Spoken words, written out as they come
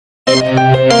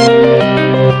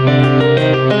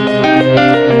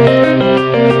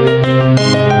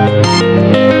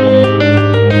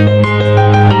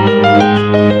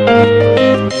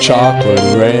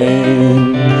chocolate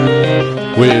rain.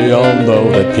 We all know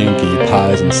that Pinkie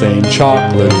Pie's insane.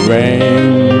 Chocolate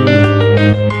rain.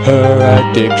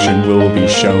 Her addiction will be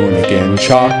shown again.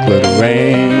 Chocolate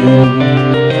rain.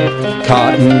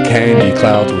 Cotton candy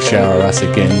clouds will shower us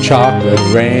again. Chocolate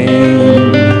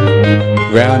rain.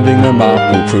 Rounding them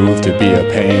up will prove to be a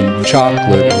pain.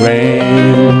 Chocolate rain.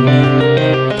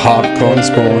 Popcorn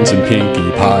spawns and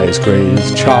Pinkie Pie's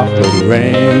craze. Chocolate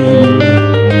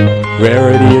rain.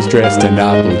 Rarity is dressed in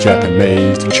Applejack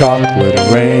amazed. Chocolate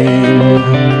rain.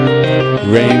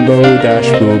 Rainbow Dash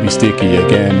will be sticky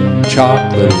again.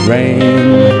 Chocolate rain.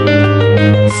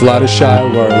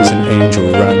 Fluttershy whirs and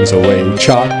Angel runs away.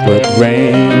 Chocolate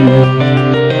rain.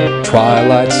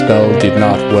 Twilight spell did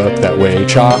not work that way.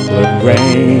 Chocolate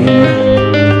rain.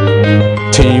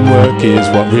 Teamwork is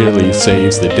what really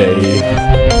saves the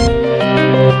day.